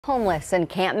Homeless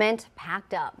encampment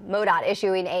packed up. MoDOT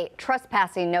issuing a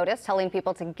trespassing notice telling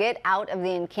people to get out of the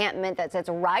encampment that sits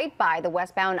right by the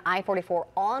westbound I-44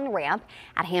 on-ramp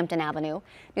at Hampton Avenue.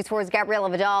 News 4's Gabriela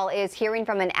Vidal is hearing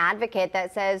from an advocate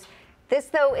that says this,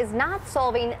 though, is not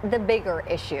solving the bigger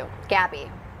issue. Gabby.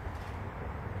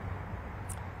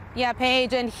 Yeah,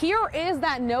 Paige, and here is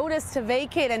that notice to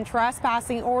vacate and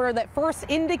trespassing order that first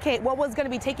indicate what was going to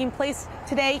be taking place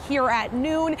today here at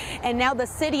noon. And now the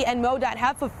city and MoDOT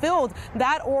have fulfilled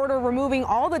that order, removing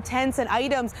all the tents and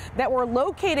items that were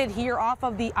located here off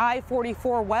of the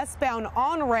I-44 westbound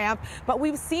on-ramp. But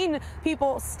we've seen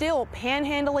people still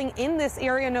panhandling in this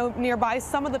area nearby,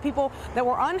 some of the people that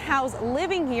were unhoused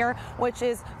living here, which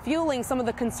is fueling some of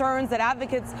the concerns that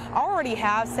advocates already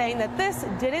have, saying that this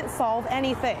didn't solve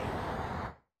anything.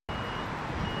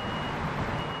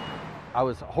 I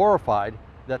was horrified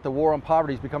that the war on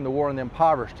poverty has become the war on the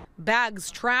impoverished. Bags,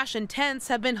 trash, and tents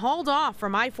have been hauled off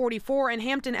from I-44 and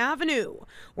Hampton Avenue.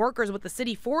 Workers with the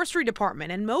city forestry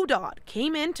department and MoDOT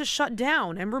came in to shut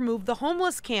down and remove the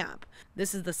homeless camp.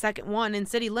 This is the second one in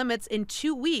city limits in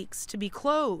 2 weeks to be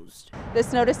closed.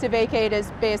 This notice to vacate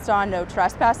is based on no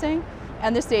trespassing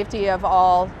and the safety of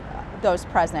all those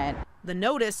present. The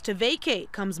notice to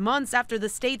vacate comes months after the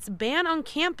state's ban on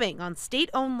camping on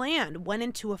state-owned land went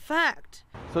into effect.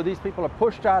 So these people are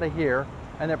pushed out of here,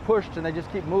 and they're pushed, and they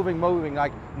just keep moving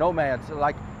like nomads,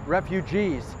 like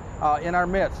refugees in our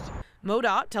midst.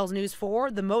 MoDOT tells News 4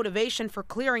 the motivation for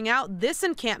clearing out this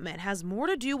encampment has more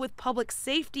to do with public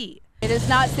safety. It is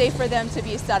not safe for them to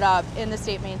be set up in the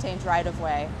state-maintained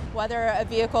right-of-way. Whether a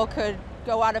vehicle could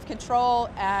go out of control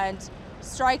and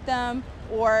strike them,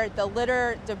 or the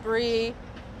litter, debris,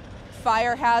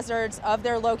 fire hazards of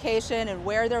their location and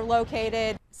where they're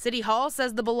located. City Hall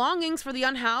says the belongings for the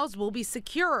unhoused will be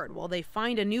secured while they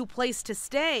find a new place to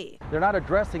stay. They're not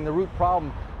addressing the root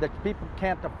problem that people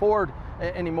can't afford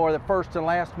anymore, the first and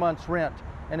last month's rent.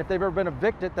 And if they've ever been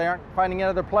evicted, they aren't finding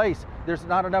another place. There's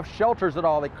not enough shelters at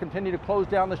all. They continue to close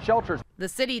down the shelters. The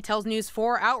city tells News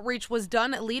 4 outreach was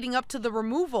done leading up to the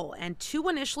removal, and 2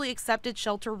 initially accepted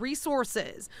shelter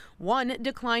resources. 1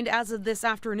 declined as of this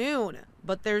afternoon.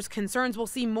 But there's concerns we'll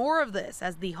see more of this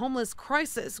as the homeless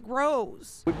crisis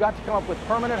grows. We've got to come up with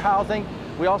permanent housing.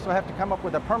 We also have to come up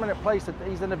with a permanent place that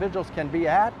these individuals can be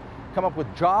at, come up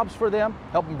with jobs for them,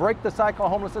 help them break the cycle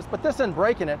of homelessness. But this isn't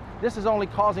breaking it. This is only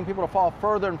causing people to fall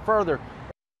further and further.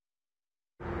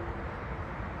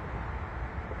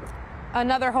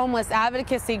 Another homeless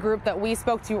advocacy group that we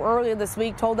spoke to earlier this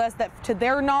week told us that, to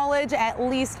their knowledge, at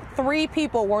least 3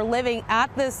 people were living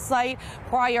at this site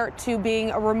prior to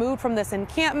being removed from this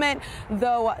encampment,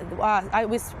 though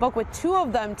we spoke with 2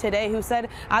 of them today who said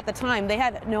at the time they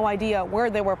had no idea where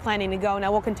they were planning to go.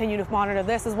 Now we'll continue to monitor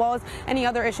this as well as any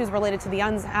other issues related to the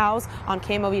unhoused on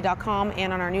KMOV.com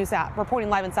and on our news app. Reporting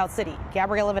live in South City,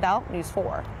 Gabriela Vidal, News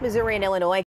 4. Missouri and Illinois.